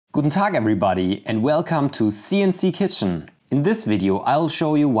Guten Tag everybody and welcome to CNC Kitchen. In this video I'll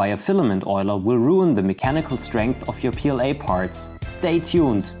show you why a filament oiler will ruin the mechanical strength of your PLA parts. Stay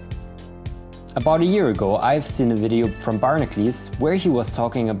tuned! About a year ago I've seen a video from Barnabas where he was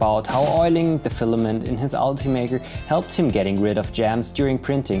talking about how oiling the filament in his Ultimaker helped him getting rid of jams during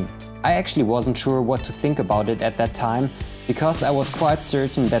printing. I actually wasn't sure what to think about it at that time because I was quite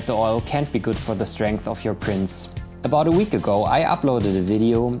certain that the oil can't be good for the strength of your prints. About a week ago I uploaded a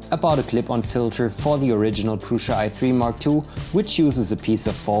video about a clip-on filter for the original Prusa i3 Mark II, which uses a piece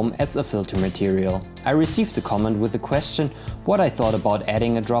of foam as a filter material. I received a comment with the question what I thought about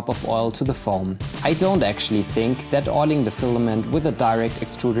adding a drop of oil to the foam. I don't actually think that oiling the filament with a direct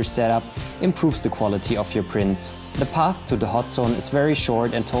extruder setup improves the quality of your prints. The path to the hot zone is very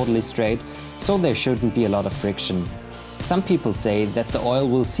short and totally straight, so there shouldn't be a lot of friction. Some people say that the oil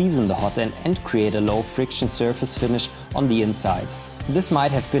will season the hot end and create a low friction surface finish on the inside. This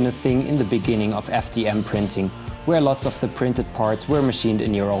might have been a thing in the beginning of FDM printing, where lots of the printed parts were machined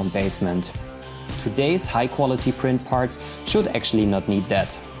in your own basement. Today's high quality print parts should actually not need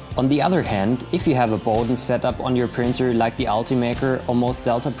that. On the other hand, if you have a Bowden setup on your printer like the Ultimaker or most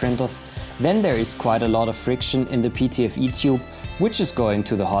Delta printers, then there is quite a lot of friction in the PTFE tube, which is going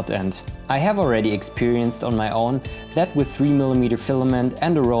to the hot end. I have already experienced on my own that with 3mm filament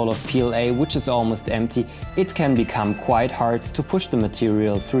and a roll of PLA which is almost empty, it can become quite hard to push the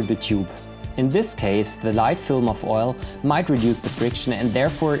material through the tube. In this case, the light film of oil might reduce the friction and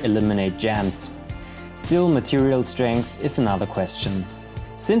therefore eliminate jams. Still, material strength is another question.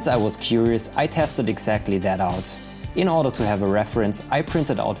 Since I was curious, I tested exactly that out. In order to have a reference, I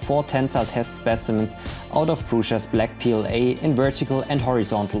printed out 4 tensile test specimens out of Prusa's black PLA in vertical and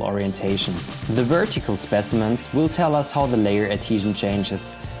horizontal orientation. The vertical specimens will tell us how the layer adhesion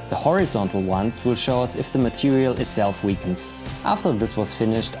changes. The horizontal ones will show us if the material itself weakens. After this was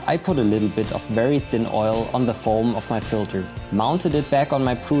finished, I put a little bit of very thin oil on the foam of my filter, mounted it back on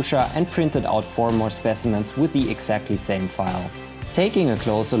my Prusa and printed out 4 more specimens with the exactly same file. Taking a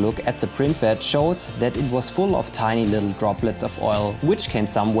closer look at the print bed showed that it was full of tiny little droplets of oil, which came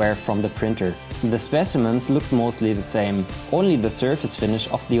somewhere from the printer. The specimens looked mostly the same, only the surface finish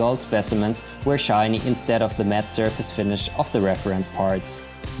of the old specimens were shiny instead of the matte surface finish of the reference parts.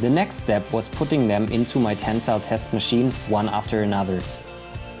 The next step was putting them into my tensile test machine one after another.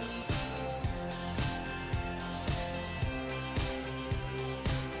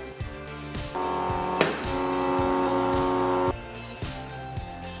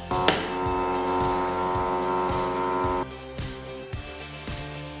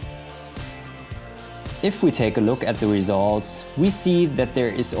 If we take a look at the results, we see that there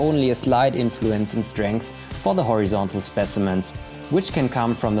is only a slight influence in strength for the horizontal specimens, which can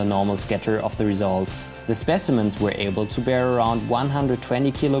come from the normal scatter of the results. The specimens were able to bear around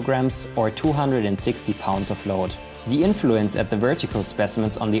 120 kilograms or 260 pounds of load. The influence at the vertical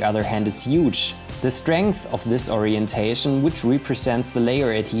specimens on the other hand is huge. The strength of this orientation, which represents the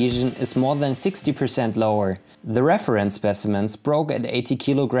layer adhesion, is more than 60% lower. The reference specimens broke at 80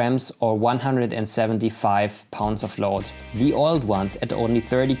 kilograms or 175 pounds of load. The oiled ones at only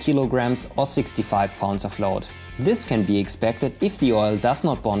 30 kilograms or 65 pounds of load. This can be expected if the oil does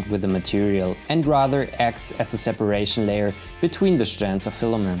not bond with the material and rather acts as a separation layer between the strands of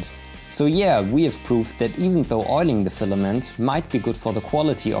filament. So yeah, we have proved that even though oiling the filament might be good for the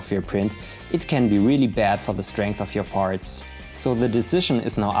quality of your print, it can be really bad for the strength of your parts. So the decision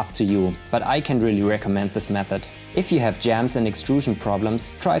is now up to you, but I can really recommend this method. If you have jams and extrusion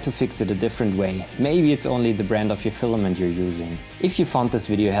problems, try to fix it a different way. Maybe it's only the brand of your filament you're using. If you found this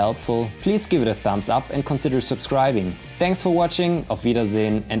video helpful, please give it a thumbs up and consider subscribing. Thanks for watching, auf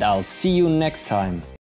Wiedersehen, and I'll see you next time.